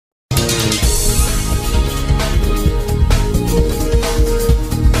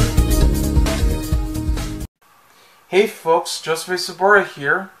Hey folks, Sobora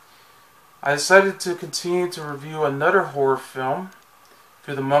here. I decided to continue to review another horror film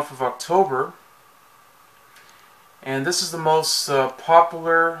through the month of October. And this is the most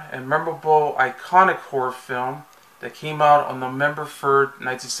popular and memorable, iconic horror film that came out on November 3rd,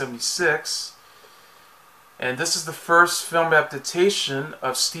 1976. And this is the first film adaptation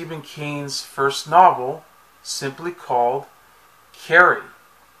of Stephen King's first novel, simply called Carrie.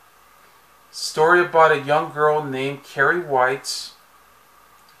 Story about a young girl named Carrie White,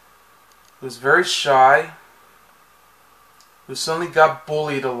 who's very shy, who suddenly got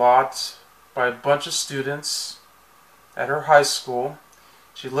bullied a lot by a bunch of students at her high school.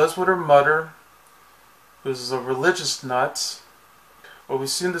 She lives with her mother, who's a religious nut, but we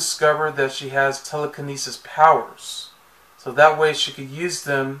soon discover that she has telekinesis powers, so that way she could use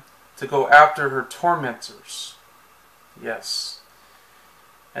them to go after her tormentors. Yes.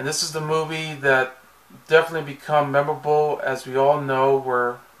 And this is the movie that definitely become memorable, as we all know,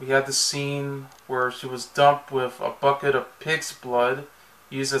 where we had the scene where she was dumped with a bucket of pig's blood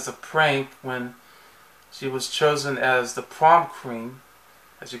used as a prank when she was chosen as the prom queen,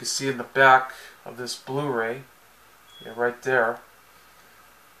 as you can see in the back of this Blu-ray. Yeah, right there.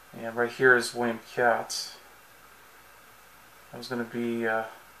 And right here is William Katt. That was going to be the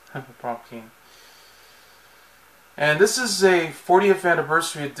prom king. And this is a 40th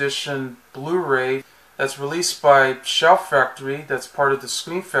anniversary edition Blu-ray that's released by Shout Factory, that's part of the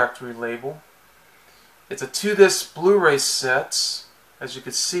Screen Factory label. It's a 2-disc Blu-ray set, as you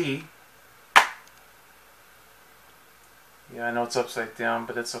can see. Yeah, I know it's upside down,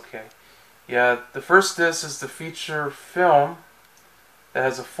 but it's okay. Yeah, the first disc is the feature film that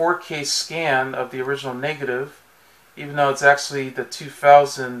has a 4K scan of the original negative, even though it's actually the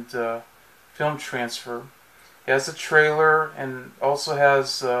 2000 film transfer. It has a trailer and also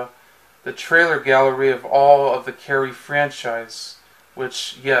has the trailer gallery of all of the Carrie franchise,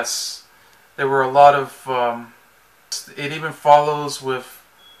 which, yes, there were a lot of... it even follows with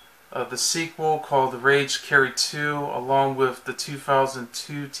the sequel called The Rage Carrie 2, along with the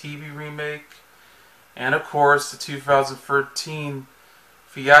 2002 TV remake, and of course the 2013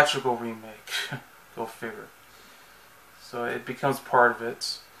 theatrical remake. Go figure. So it becomes part of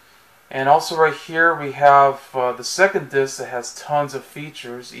it. And also right here we have the second disc that has tons of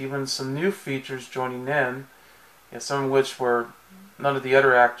features, even some new features joining in, some of which were none of the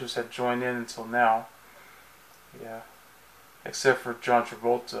other actors had joined in until now. Yeah, except for John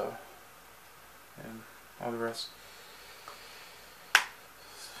Travolta and all the rest. In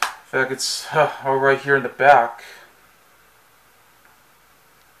fact, it's all right here in the back.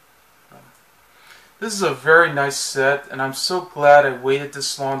 This is a very nice set, and I'm so glad I waited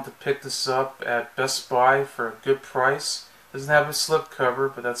this long to pick this up at Best Buy for a good price. It doesn't have a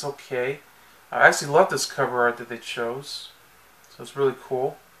slipcover, but that's okay. I actually love this cover art that they chose, so it's really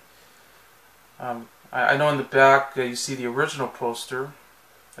cool. I know in the back you see the original poster,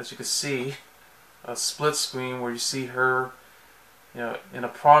 as you can see, a split screen where you see her, in a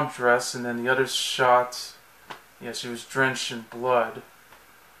prom dress, and then the other shot, she was drenched in blood.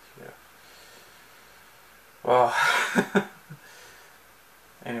 Well,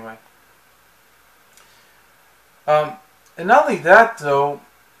 anyway. And not only that, though,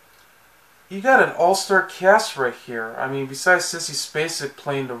 you got an all-star cast right here. I mean, besides Sissy Spacek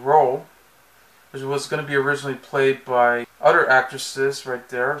playing the role, which was going to be originally played by other actresses right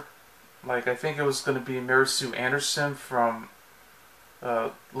there. Like, I think it was going to be Mary Sue Anderson from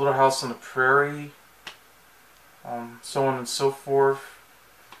Little House on the Prairie, so on and so forth.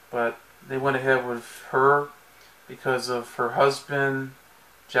 But they went ahead with her because of her husband,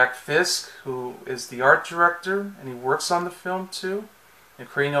 Jack Fisk, who is the art director, and he works on the film too, and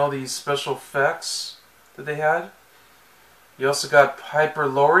creating all these special effects that they had. You also got Piper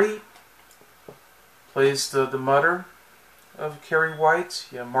Laurie, plays the mother of Carrie White.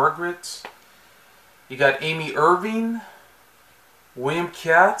 Yeah, Margaret. You got Amy Irving, William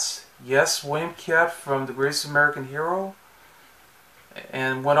Katt. Yes, William Katt from The Greatest American Hero,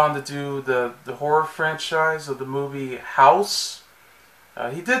 and went on to do the horror franchise of the movie House.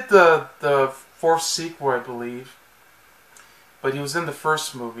 He did the fourth sequel, I believe, but he was in the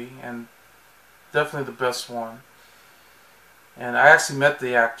first movie, and definitely the best one. And I actually met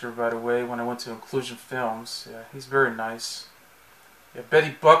the actor, by the way, when I went to Inclusion Films. Yeah, he's very nice. Yeah,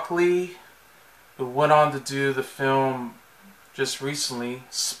 Betty Buckley, who went on to do the film just recently,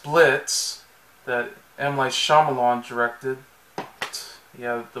 Split, that M. Night Shyamalan directed.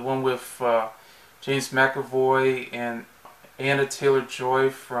 Yeah, the one with James McAvoy and Anna Taylor-Joy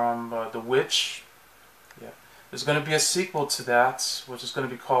from The Witch. Yeah, there's going to be a sequel to that, which is going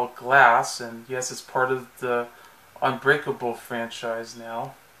to be called Glass, and yes, it's part of the Unbreakable franchise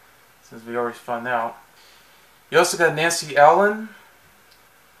now, since we already found out. You also got Nancy Allen,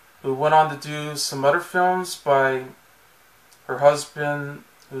 who went on to do some other films by her husband,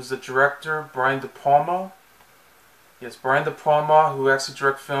 who's the director, Brian De Palma. Yes, Brian De Palma, who actually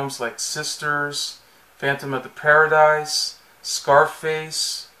directed films like Sisters, Phantom of the Paradise,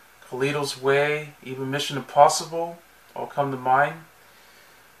 Scarface, Carlito's Way, even Mission Impossible, all come to mind.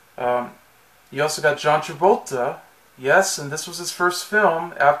 You also got John Travolta, yes, and this was his first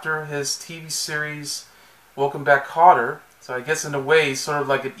film after his TV series Welcome Back Kotter. So I guess in a way he's sort of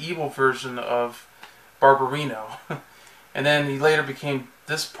like an evil version of Barbarino. And then he later became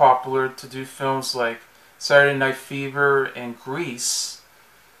this popular to do films like Saturday Night Fever and Grease,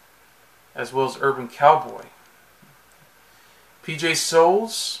 as well as Urban Cowboy. PJ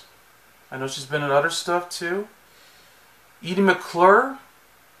Soles, I know she's been in other stuff too. Edie McClurg,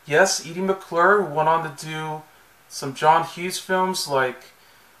 yes, Edie McClurg, who went on to do some John Hughes films like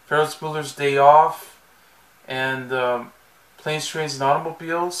Ferris Bueller's Day Off and Planes, Trains, and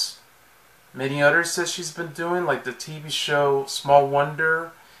Automobiles. Many others that she's been doing, like the TV show Small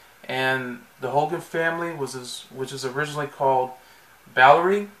Wonder and The Hogan Family, which is originally called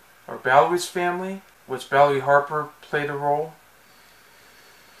Valerie, or Valerie's Family, which Valerie Harper played a role.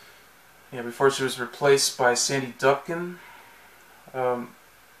 Yeah, before she was replaced by Sandy Duncan.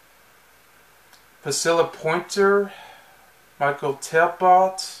 Priscilla Pointer, Michael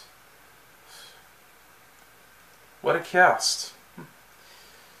Talbot. What a cast.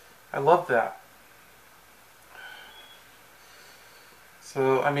 I love that.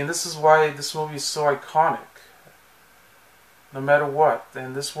 So, I mean, this is why this movie is so iconic. No matter what.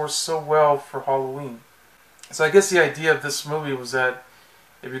 And this works so well for Halloween. So I guess the idea of this movie was that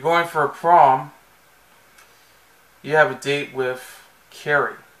if you're going for a prom, you have a date with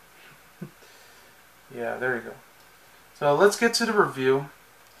Carrie. Yeah, there you go. So let's get to the review.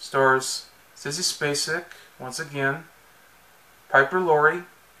 Stars Sissy Spacek, once again, Piper Laurie,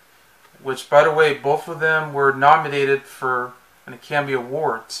 which, by the way, both of them were nominated for an Academy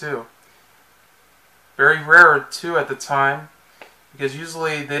Award, too. Very rare, too, at the time, because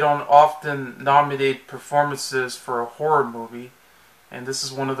usually they don't often nominate performances for a horror movie, and this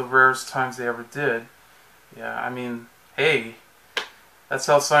is one of the rarest times they ever did. Yeah, I mean, hey, that's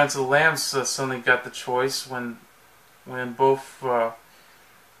how Silence of the Lambs suddenly got the choice when both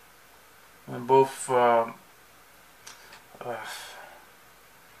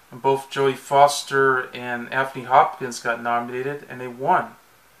Jodie Foster and Anthony Hopkins got nominated, and they won,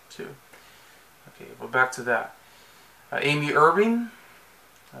 too. Okay, well, back to that. Amy Irving,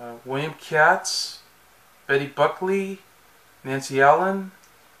 William Katt, Betty Buckley, Nancy Allen,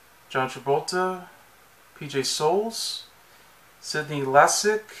 John Travolta, PJ Soles, Sidney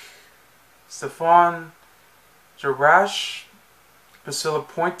Lassick, Stefan Jarash, Priscilla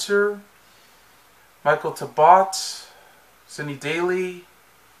Pointer, Michael Talbot, Sidney Daly,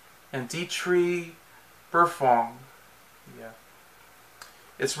 and Dietrich Berfong. Yeah.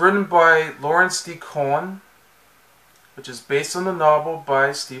 It's written by Laurence D. Cohen, which is based on the novel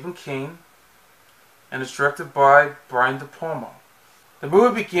by Stephen King, and is directed by Brian De Palma. The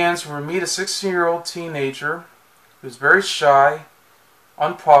movie begins where we meet a 16-year-old teenager who's very shy,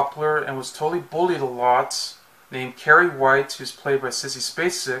 unpopular, and was totally bullied a lot, named Carrie White, who's played by Sissy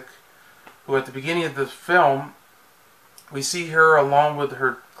Spacek, who at the beginning of the film, we see her along with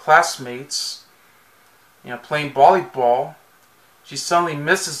her classmates, playing volleyball. She suddenly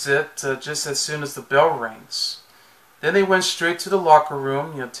misses it just as soon as the bell rings. Then they went straight to the locker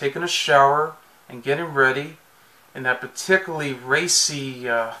room, taking a shower and getting ready. In that particularly racy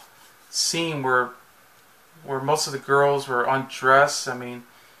scene where most of the girls were undressed. I mean,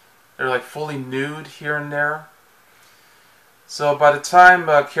 they're like fully nude here and there. So by the time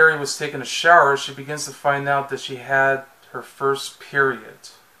Carrie was taking a shower, she begins to find out that she had her first period.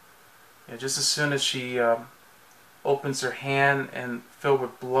 Just as soon as she opens her hand and filled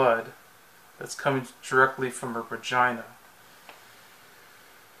with blood that's coming directly from her vagina.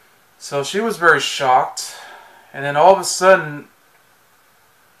 So she was very shocked. And then all of a sudden,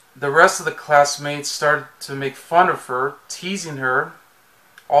 the rest of the classmates started to make fun of her, teasing her.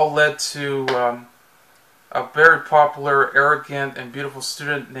 All led to a very popular, arrogant, and beautiful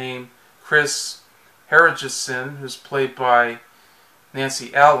student named Chris Harrison, who's played by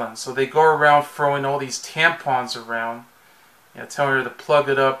Nancy Allen. So they go around throwing all these tampons around, telling her to plug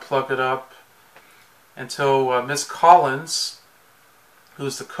it up, until Miss Collins,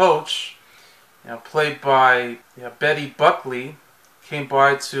 who's the coach, played by Betty Buckley, came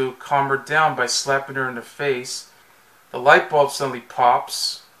by to calm her down by slapping her in the face. The light bulb suddenly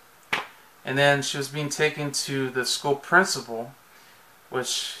pops, And then she was being taken to the school principal,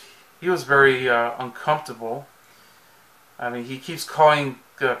 which he was very uncomfortable. I mean, he keeps calling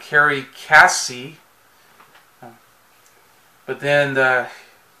Carrie Cassie. But then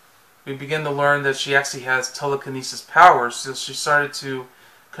we begin to learn that she actually has telekinesis powers. So she started to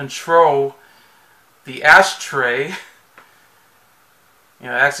control the ashtray. You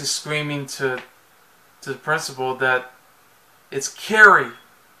know, actually screaming to the principal that it's Carrie,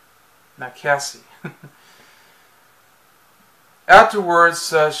 not Cassie.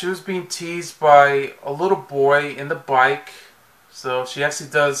 Afterwards, she was being teased by a little boy in the bike. So she actually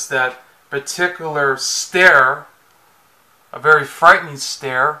does that particular stare, a very frightening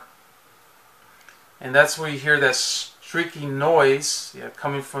stare. And that's where you hear that shrieking noise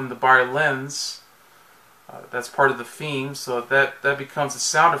coming from the violins. That's part of the theme. So that becomes a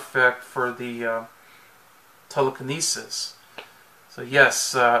sound effect for the telekinesis. So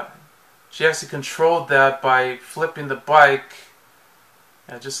yes, she actually controlled that by flipping the bike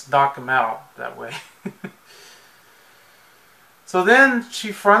and just knock him out that way. So then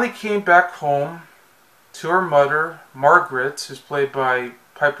she finally came back home to her mother, Margaret, who's played by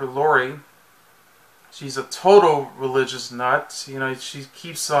Piper Laurie. She's a total religious nut. You know, she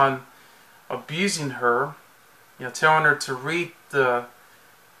keeps on abusing her, you know, telling her to read the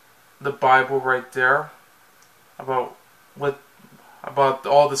Bible right there about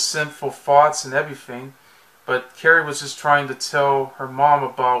all the sinful thoughts and everything. But Carrie was just trying to tell her mom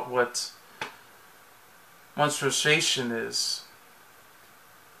about what menstruation is,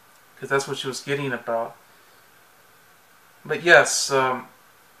 because that's what she was getting about. But yes,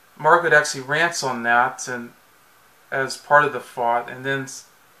 Margaret actually rants on that and as part of the thought, and then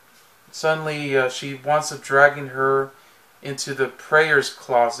suddenly she winds up dragging her into the prayers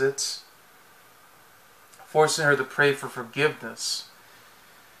closet, forcing her to pray for forgiveness.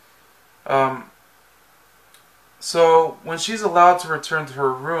 So when she's allowed to return to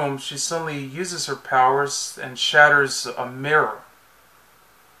her room, she suddenly uses her powers and shatters a mirror.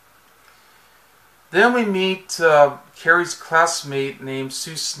 Then we meet Carrie's classmate named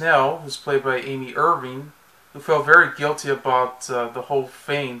Sue Snell, who's played by Amy Irving, who felt very guilty about the whole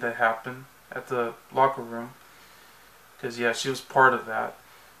thing that happened at the locker room. Because, yeah, she was part of that.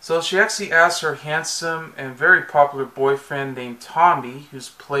 So she actually asked her handsome and very popular boyfriend named Tommy, who's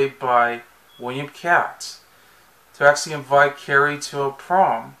played by William Katt, to actually invite Carrie to a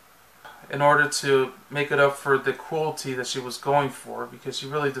prom in order to make it up for the cruelty that she was going for, because she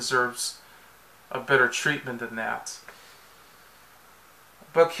really deserves a better treatment than that.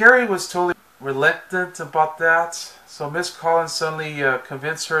 But Carrie was totally reluctant about that, so Miss Collins suddenly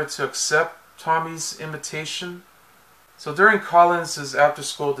convinced her to accept Tommy's invitation. So during Collins'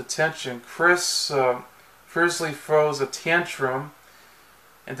 after-school detention, Chris fiercely throws a tantrum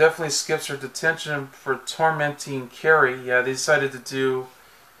and definitely skips her detention for tormenting Carrie. Yeah, they decided to do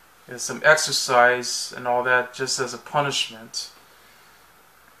some exercise and all that just as a punishment.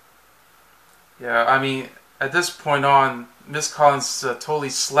 Yeah, I mean, at this point on, Miss Collins totally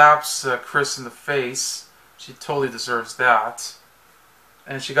slaps Chris in the face. She totally deserves that.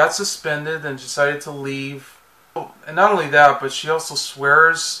 And she got suspended and decided to leave. And not only that, but she also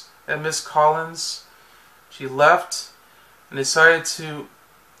swears at Miss Collins. She left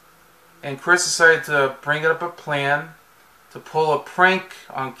and Chris decided to bring up a plan to pull a prank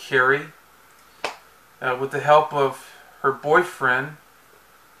on Carrie with the help of her boyfriend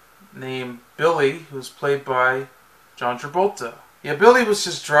named Billy, who's played by John Travolta. Yeah, Billy was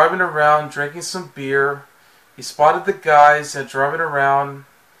just driving around drinking some beer. He spotted the guys driving around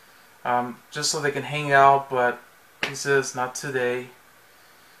just so they can hang out, but he says not today.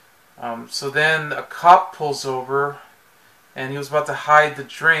 So then a cop pulls over and he was about to hide the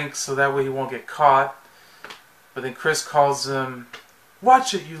drink so that way he won't get caught. But then Chris calls him,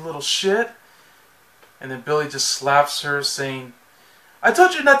 "Watch it, you little shit." And then Billy just slaps her saying, "I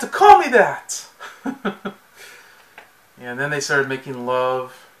told you not to call me that." And then they started making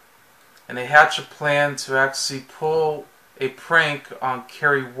love, and they hatch a plan to actually pull a prank on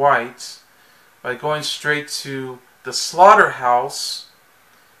Carrie White by going straight to the slaughterhouse.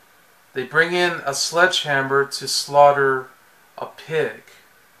 They bring in a sledgehammer to slaughter a pig,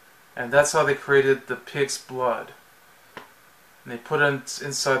 and that's how they created the pig's blood. And they put it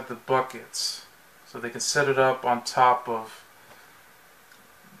inside the buckets so they can set it up on top of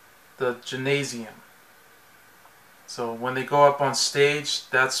the gymnasium. So when they go up on stage,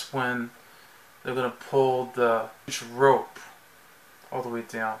 that's when they're going to pull the rope all the way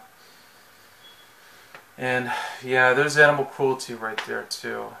down. And yeah, there's animal cruelty right there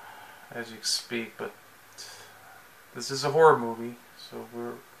too, as you speak. But this is a horror movie, so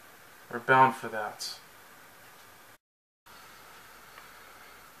we're We're bound for that.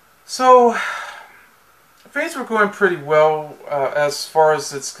 So things were going pretty well as far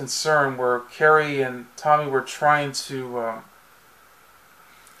as it's concerned, where Carrie and Tommy were trying to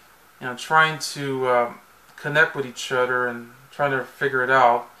connect with each other and trying to figure it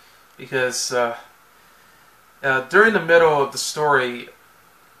out, because during the middle of the story,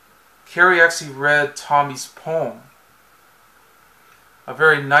 Carrie actually read Tommy's poem. A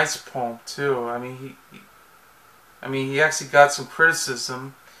very nice poem too. I mean, he actually got some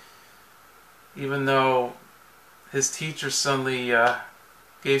criticism, even though his teacher suddenly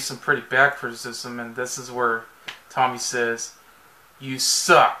gave some pretty bad criticism, and this is where Tommy says, "You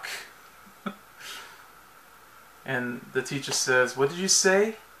suck." And the teacher says, "What did you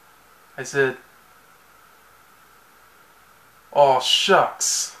say?" I said, "Oh,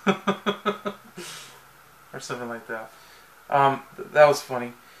 shucks." Or something like that. That was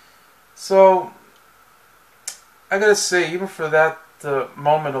funny. So, I gotta say, even for that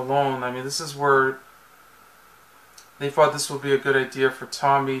moment alone, I mean, this is where they thought this would be a good idea for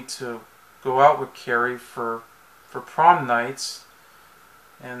Tommy to go out with Carrie for prom nights.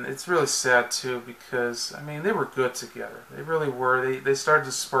 And it's really sad too, because I mean, they were good together. They really were. They started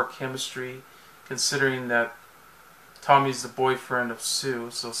to spark chemistry, considering that Tommy's the boyfriend of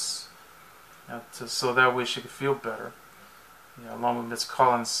Sue, so so that way she could feel better, along with Miss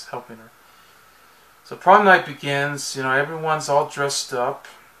Collins helping her. So prom night begins. Everyone's all dressed up.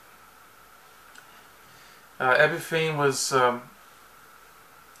 Everything was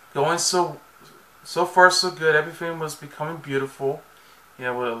going so far so good. Everything was becoming beautiful.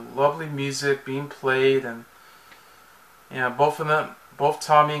 With lovely music being played, and both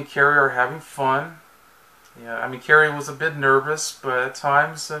Tommy and Carrie are having fun. I mean, Carrie was a bit nervous, but at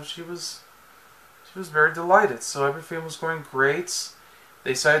times she was very delighted. So everything was going great.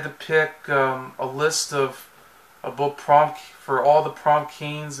 They decided to pick a list of both for all the prom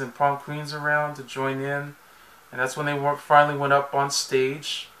kings and prom queens around to join in, and that's when they finally went up on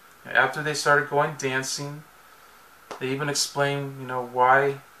stage. After they started going dancing, they even explained,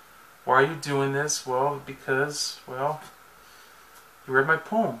 why are you doing this? Well, because, you read my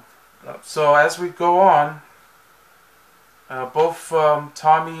poem. So as we go on, both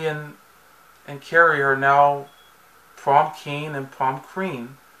Tommy and Carrie are now prom king and prom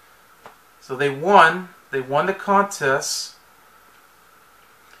queen. So they won the contest,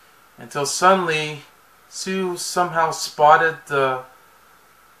 until suddenly Sue somehow spotted the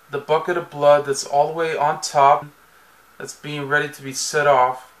bucket of blood that's all the way on top, that's being ready to be set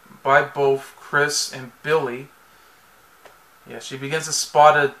off by both Chris and Billy. She begins to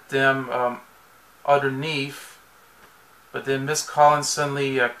spot them underneath, but then Miss Collins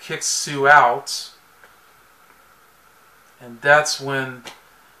suddenly kicks Sue out, and that's when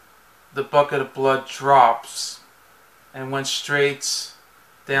the bucket of blood drops and went straight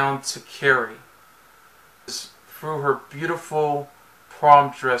down to Carrie, through her beautiful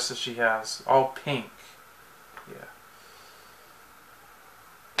prom dress that she has, all pink.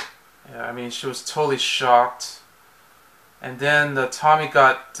 I mean, she was totally shocked. And then Tommy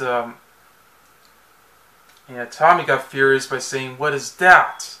got furious by saying, "What is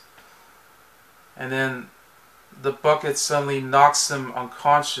that?" And then the bucket suddenly knocks him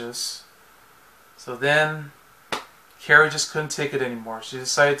unconscious. So then Carrie just couldn't take it anymore. She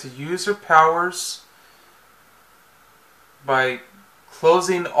decided to use her powers by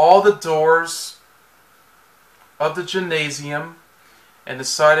closing all the doors of the gymnasium, and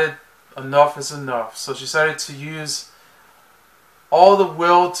decided enough is enough. So she decided to use all the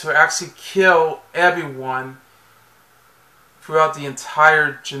will to actually kill everyone throughout the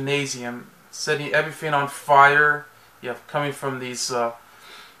entire gymnasium, setting everything on fire. Coming from these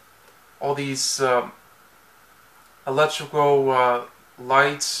all these electrical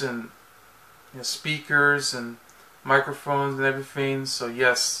lights and speakers and microphones and everything. So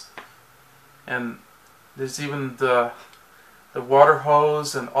yes, and there's even the water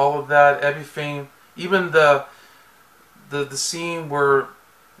hose and all of that, everything. Even the scene where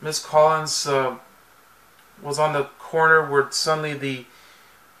Miss Collins was on the corner, where suddenly the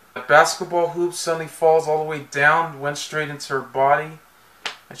basketball hoop suddenly falls all the way down, went straight into her body,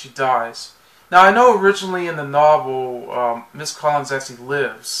 and she dies. Now I know originally in the novel Miss Collins actually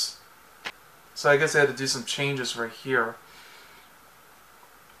lives, so I guess I had to do some changes right here.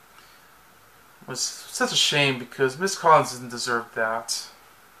 It was such a shame, because Miss Collins didn't deserve that.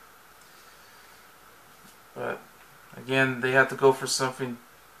 But again, they had to go for something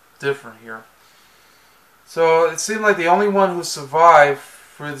different here. So it seemed like the only one who survived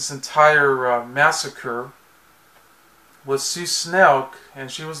through this entire massacre was Sue Snelk,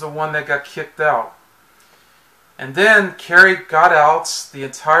 and she was the one that got kicked out. And then Carrie got out. The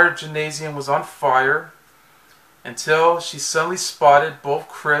entire gymnasium was on fire until she suddenly spotted both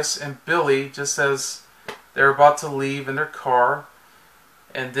Chris and Billy just as they were about to leave in their car.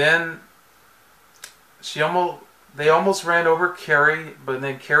 And then they almost ran over Carrie, but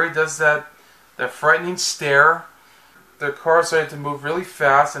then Carrie does that frightening stare. Their car started to move really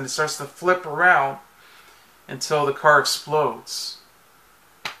fast, and it starts to flip around until the car explodes.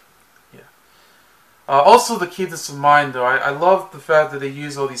 Yeah. Also, to keep this in mind, though, I love the fact that they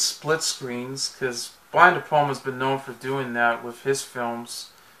use all these split screens, because Brian De Palma has been known for doing that with his films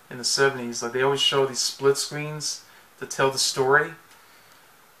in the 70s. Like, they always show these split screens to tell the story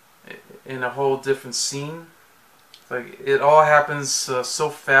in a whole different scene. Like, it all happens so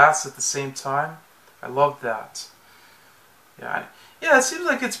fast at the same time. I love that. Yeah, it seems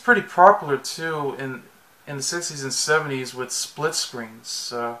like it's pretty popular too in the 60s and 70s with split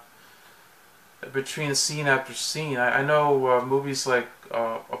screens between a scene after scene. I know movies like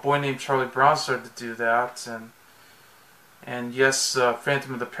A Boy Named Charlie Brown started to do that, and yes,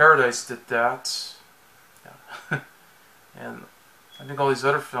 Phantom of the Paradise did that. Yeah. And I think all these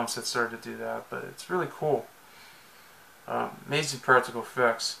other films had started to do that, but it's really cool. Amazing practical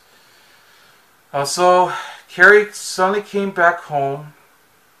effects. So Carrie suddenly came back home.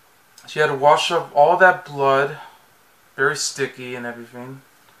 She had to wash up all that blood, very sticky and everything,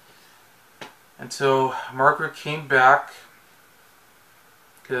 until Margaret came back,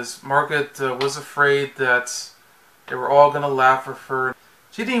 because Margaret was afraid that they were all going to laugh at her.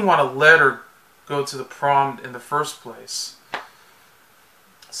 She didn't want to let her go to the prom in the first place.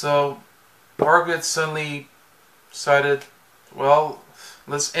 So Margaret suddenly decided, well,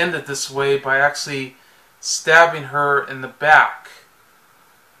 let's end it this way by actually stabbing her in the back.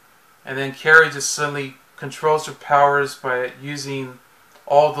 And then Carrie just suddenly controls her powers by using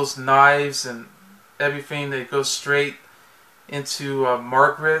all those knives and everything that goes straight into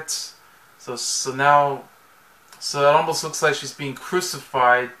Margaret. So it almost looks like she's being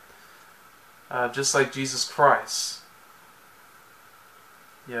crucified, just like Jesus Christ.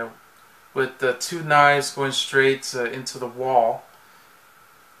 Yeah, with the two knives going straight into the wall.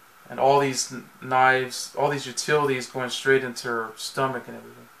 And all these knives, all these utilities going straight into her stomach and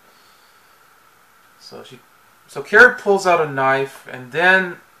everything. So Carrie pulls out a knife, and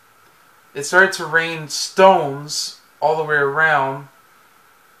then it started to rain stones all the way around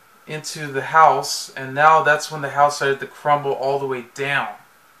into the house, and now that's when the house started to crumble all the way down.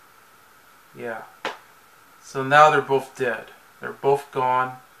 Yeah. So now they're both dead. They're both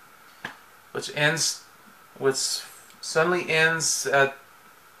gone, which suddenly ends at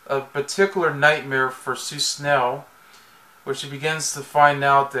a particular nightmare for Sue Snell, where she begins to find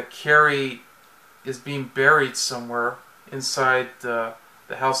out that Carrie is being buried somewhere inside the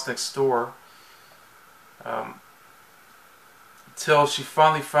house next door, until she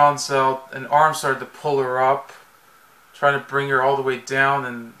finally finds out an arm started to pull her up, trying to bring her all the way down,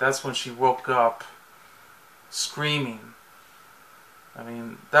 and that's when she woke up screaming. I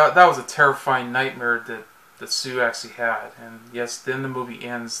mean, that was a terrifying nightmare that Sue actually had. And yes, then the movie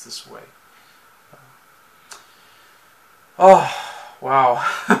ends this way. Oh, wow.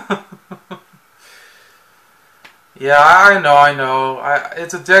 Yeah, I know.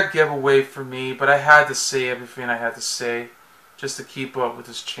 It's a dead giveaway for me, but I had to say everything I had to say just to keep up with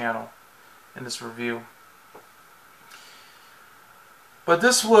this channel and this review. But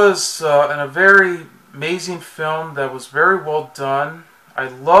this was a very amazing film that was very well done. I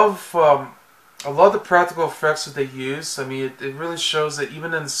love the practical effects that they use. I mean, it really shows that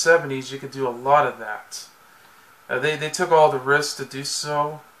even in the 70s you could do a lot of that. They took all the risks to do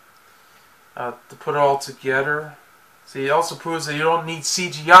so, to put it all together. See, it also proves that you don't need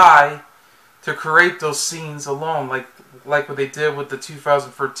CGI to create those scenes alone, like what they did with the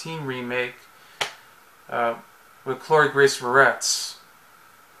 2013 remake with Chloe Grace Moretz.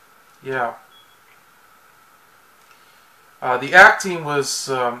 Yeah. The acting was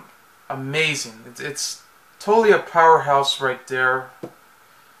amazing. It's totally a powerhouse right there.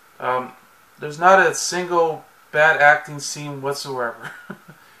 There's not a single bad acting scene whatsoever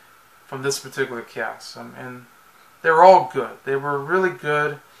from this particular cast. And they were all good. They were really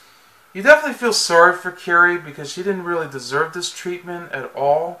good. You definitely feel sorry for Carrie because she didn't really deserve this treatment at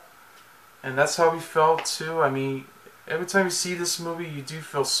all. And that's how we felt too. I mean, every time you see this movie, you do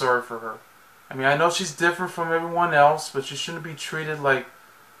feel sorry for her. I mean, I know she's different from everyone else, but she shouldn't be treated like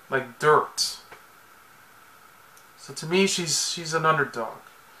dirt. So to me, she's an underdog.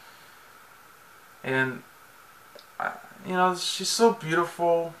 And, you know, she's so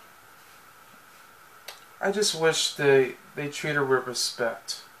beautiful. I just wish they treat her with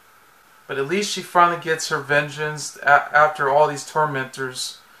respect. But at least she finally gets her vengeance after all these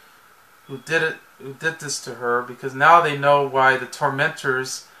tormentors who did this to her, because now they know why the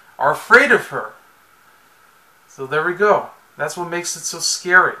tormentors are afraid of her. So there we go. That's what makes it so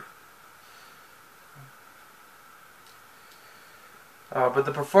scary. But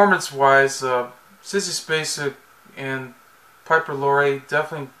the performance-wise, Sissy Spacek and Piper Laurie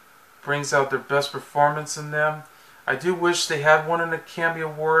definitely brings out their best performance in them. I do wish they had won an Academy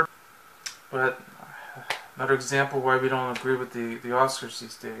Award, but another example why we don't agree with the Oscars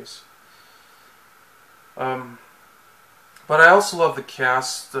these days. But I also love the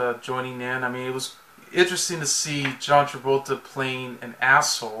cast joining in. I mean, it was interesting to see John Travolta playing an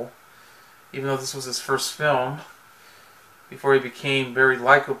asshole, even though this was his first film, before he became very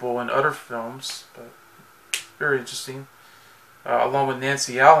likable in other films. But very interesting. Along with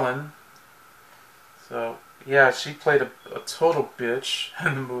Nancy Allen. So, yeah, she played a total bitch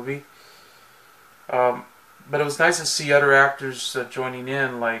in the movie. But it was nice to see other actors joining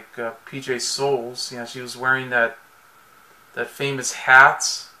in, like PJ Souls. You know, she was wearing that famous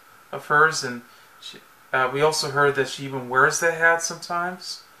hat of hers, and we also heard that she even wears that hat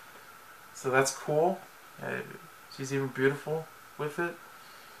sometimes. So that's cool. She's even beautiful with it.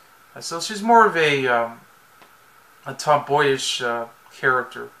 So she's more of a tomboyish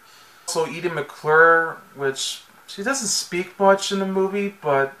character. Also, Edie McClurg, which she doesn't speak much in the movie,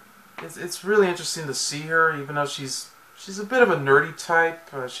 but it's really interesting to see her, even though she's a bit of a nerdy type.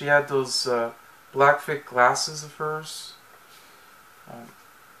 She had those black fit glasses of hers.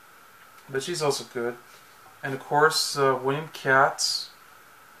 But she's also good. And of course, William Katt,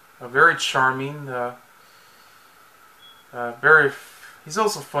 very charming. He's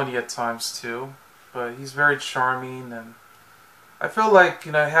also funny at times too, but he's very charming, and I feel like,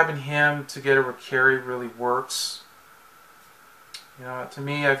 you know, having him together with Carrie really works. You know, to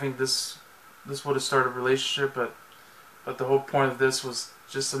me, I think this would have started a relationship, but the whole point of this was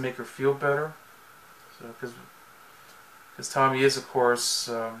just to make her feel better. So, because Tommy is, of course,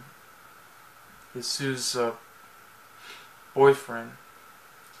 is Sue's boyfriend.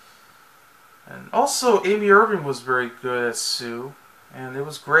 And also, Amy Irving was very good as Sue, and it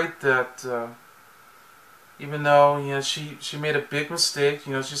was great that even though, you know, she made a big mistake,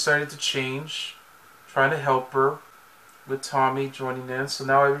 you know, she started to change, trying to help her with Tommy joining in. So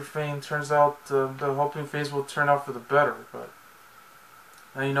now everything turns out, the hoping things will turn out for the better. But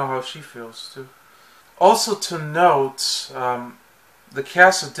now you know how she feels too. Also to note, the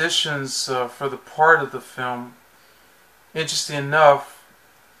cast additions for the part of the film. Interesting enough,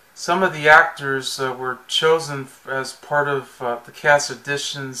 some of the actors were chosen as part of the cast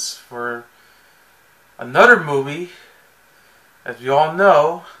additions for another movie, as we all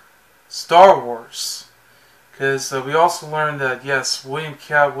know, Star Wars. Because we also learned that, yes, William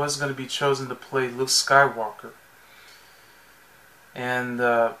Katt was going to be chosen to play Luke Skywalker. And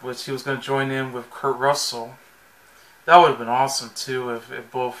which he was going to join in with Kurt Russell. That would have been awesome too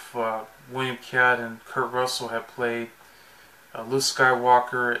if both William Katt and Kurt Russell had played Luke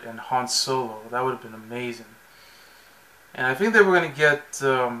Skywalker and Han Solo. That would have been amazing. And I think they were going to get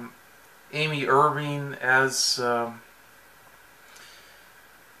Amy Irving as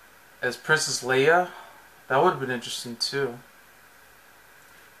Princess Leia. That would have been interesting too.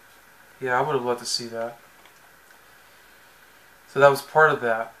 Yeah, I would have loved to see that. So that was part of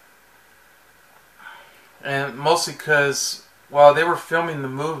that. And mostly because while they were filming the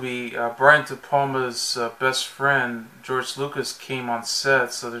movie, Brian De Palma's best friend, George Lucas, came on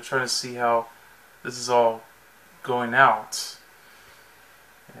set, so they're trying to see how this is all going out.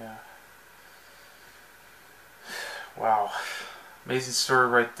 Yeah. Wow. Amazing story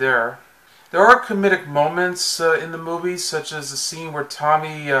right there. There are comedic moments in the movie, such as the scene where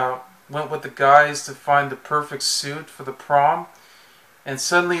Tommy went with the guys to find the perfect suit for the prom, and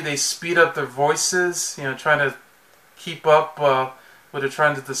suddenly they speed up their voices, you know, trying to keep up what they're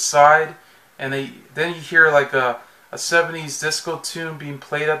trying to decide, and then you hear like a 70s disco tune being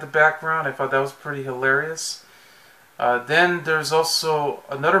played at the background. I thought that was pretty hilarious. Then there's also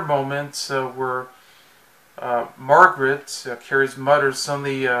another moment where Margaret, Carrie's mother,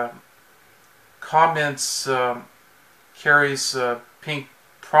 suddenly comments Carrie's pink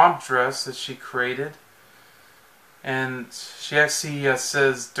prom dress that she created, and she actually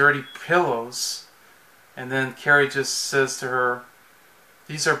says dirty pillows, and then Carrie just says to her,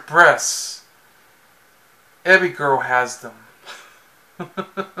 "These are breasts. Every girl has them."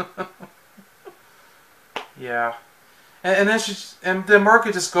 Yeah. And then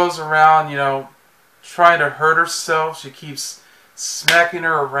Margaret just goes around, you know, trying to hurt herself. She keeps smacking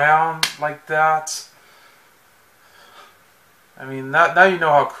her around like that. I mean, now you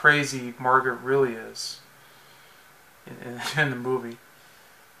know how crazy Margaret really is in the movie.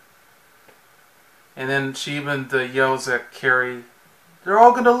 And then she even yells at Carrie, "They're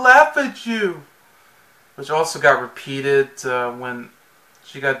all gonna laugh at you," which also got repeated when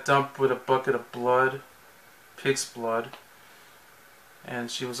she got dumped with a bucket of blood, pig's blood,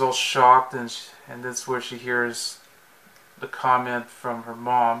 and she was all shocked, and that's where she hears the comment from her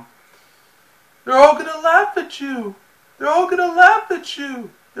mom, "They're all gonna laugh at you. They're all gonna laugh at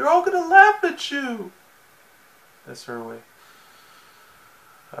you. They're all gonna laugh at you." That's her way.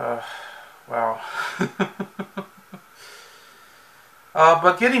 Wow.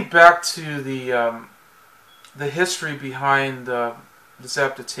 But getting back to the history behind this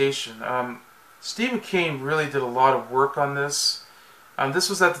adaptation, Stephen King really did a lot of work on this. This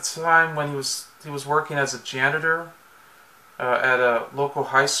was at the time when he was working as a janitor at a local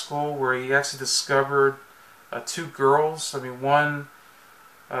high school, where he actually discovered two girls. I mean, one,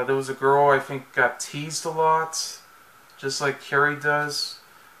 there was a girl I think got teased a lot, just like Carrie does.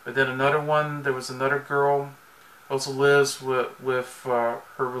 But then another one, there was another girl also lives with her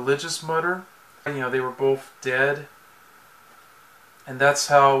religious mother. You know, they were both dead, and that's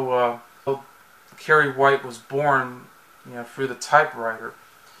how Carrie White was born. You know, through the typewriter.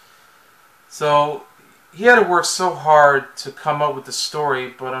 So he had to work so hard to come up with the story,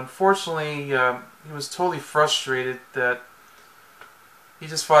 but unfortunately, he was totally frustrated that he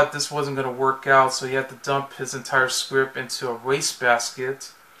just thought this wasn't going to work out. So he had to dump his entire script into a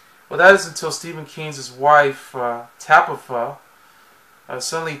wastebasket. Well, that is until Stephen King's wife, Tabitha,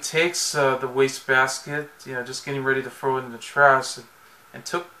 suddenly takes the wastebasket, you know, just getting ready to throw it in the trash, and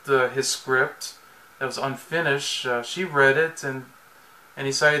took his script that was unfinished. She read it and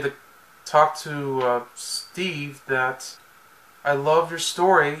decided to talk to Steve that, "I love your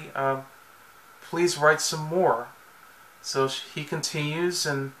story. Please write some more." So he continues,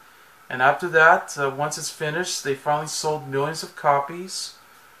 and after that, once it's finished, they finally sold millions of copies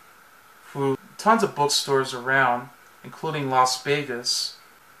through tons of bookstores around, including Las Vegas,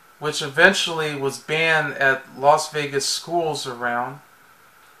 which eventually was banned at Las Vegas schools around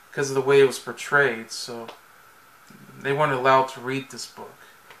because of the way it was portrayed. So they weren't allowed to read this book,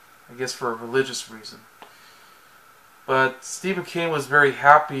 I guess for a religious reason. But Stephen King was very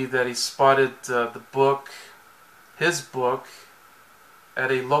happy that he spotted his book,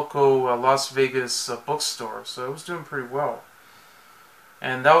 at a local Las Vegas bookstore. So it was doing pretty well.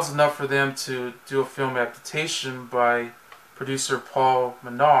 And that was enough for them to do a film adaptation by producer Paul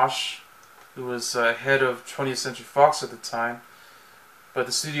Minoche, who was head of 20th Century Fox at the time. But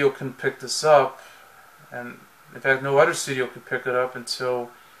the studio couldn't pick this up, and in fact no other studio could pick it up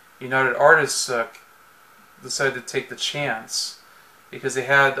until United Artists decided to take the chance, because they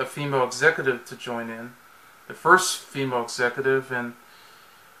had a female executive to join in, the first female executive, and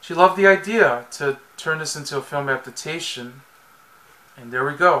she loved the idea to turn this into a film adaptation. And there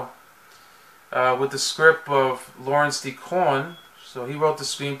we go, with the script of Laurence D. Cohen. So he wrote the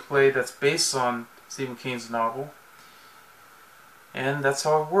screenplay that's based on Stephen King's novel. And that's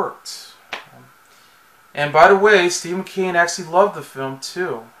how it worked. And by the way, Stephen King actually loved the film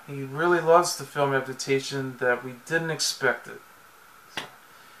too. He really loves the film adaptation that we didn't expect it.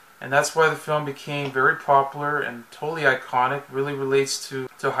 And that's why the film became very popular and totally iconic. Really relates to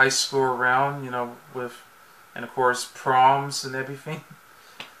high school around, you know, and of course proms and everything.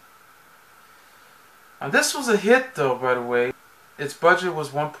 This was a hit though, by the way. Its budget was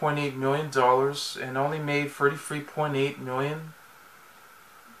 $1.8 million and only made $33.8 million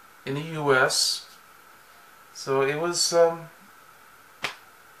in the U.S. So it was a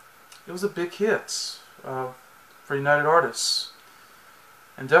big hit for United Artists,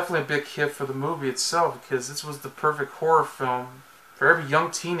 and definitely a big hit for the movie itself, because this was the perfect horror film for every young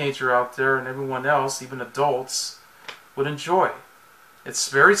teenager out there, and everyone else, even adults, would enjoy. It's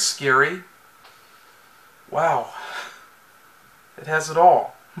very scary. Wow, it has it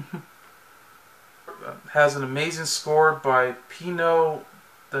all. It has an amazing score by Pino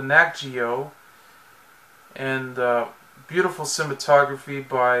Donaggio, and beautiful cinematography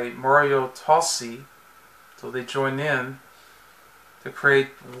by Mario Tosi. So they join in to create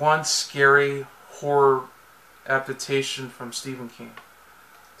one scary horror adaptation from Stephen King.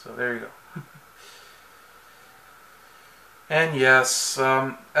 So there you go. And yes,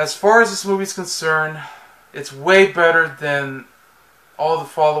 as far as this movie is concerned, it's way better than all the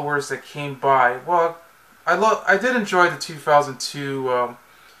followers that came by. Well, I did enjoy the 2002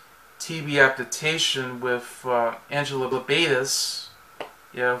 TV adaptation with Angela Bassett,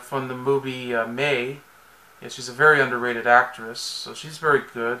 yeah, from the movie May. Yeah, she's a very underrated actress, so she's very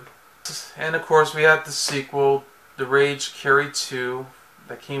good. And of course we had the sequel, the Rage Carrie 2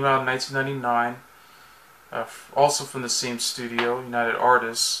 that came out in 1999, also from the same studio, United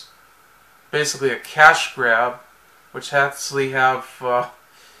Artists. Basically a cash grab, which actually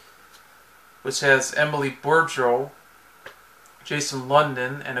which has Emily Boudreau, Jason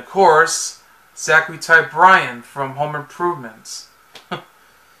London, and of course Zachary Ty Bryan from Home Improvement.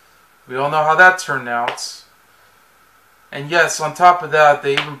 We all know how that turned out. And yes, on top of that,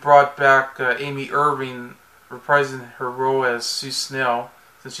 they even brought back Amy Irving, reprising her role as Sue Snell,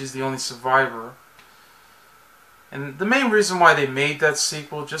 since she's the only survivor. And the main reason why they made that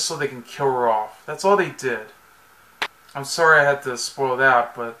sequel, just so they can kill her off. That's all they did. I'm sorry I had to spoil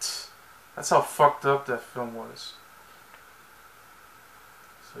that, but that's how fucked up that film was.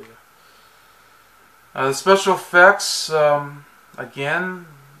 So yeah. The special effects, again,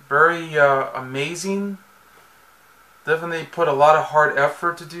 very amazing. Definitely put a lot of hard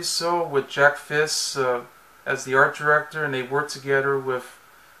effort to do so, with Jack Fisk as the art director, and they worked together with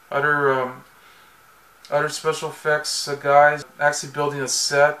other special effects guys, actually building a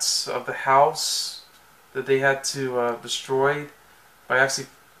set of the house that they had to destroy by actually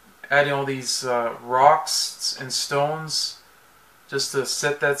adding all these rocks and stones just to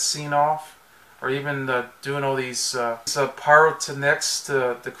set that scene off, or even doing all these pyrotechnics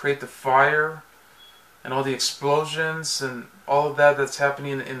to create the fire and all the explosions and all of that that's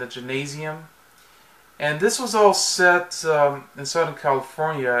happening in the gymnasium. And this was all set in Southern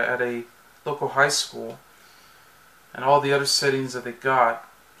California at a local high school, and all the other settings that they got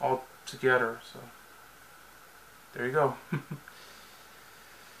all together. So there you go.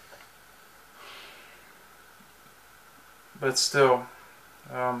 But still,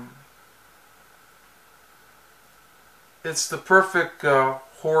 it's the perfect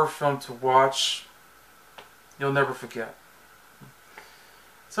horror film to watch. You'll never forget.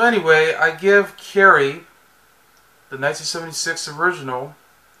 So anyway, I give Carrie, the 1976 original,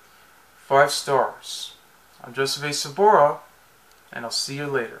 5 stars. I'm Joseph A. Sobora, and I'll see you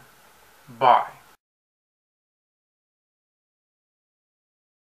later. Bye.